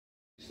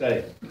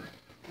say.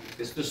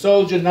 It's the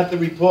soldier, not the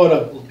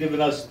reporter, who's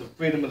given us the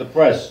freedom of the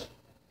press.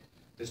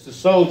 It's the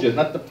soldier,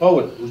 not the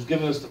poet, who's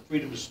given us the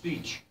freedom of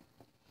speech.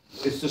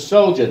 It's the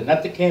soldier,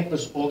 not the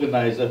campus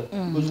organizer,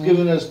 who's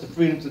given us the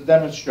freedom to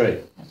demonstrate.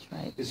 That's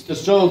right. It's the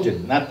soldier,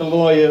 not the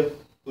lawyer,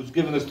 who's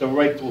given us the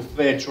right to a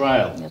fair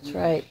trial. That's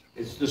right.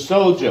 It's the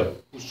soldier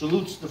who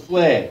salutes the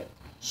flag,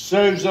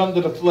 serves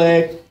under the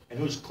flag, and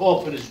whose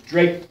coffin is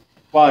draped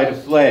by the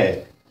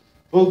flag.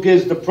 Who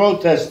gives the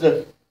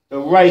protester the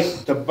right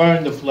to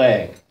burn the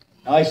flag.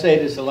 Now, I say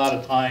this a lot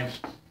of times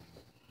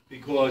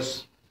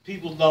because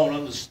people don't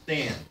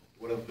understand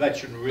what a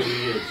veteran really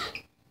is.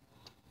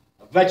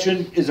 A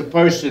veteran is a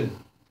person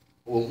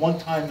who at one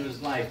time in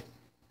his life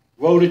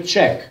wrote a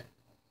check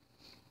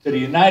to the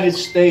United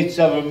States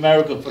of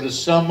America for the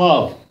sum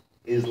of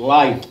his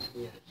life,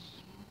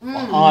 for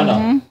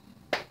honor,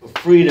 for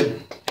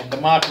freedom and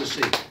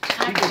democracy.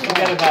 People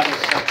forget about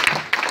this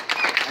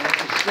stuff, and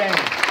it's a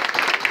shame.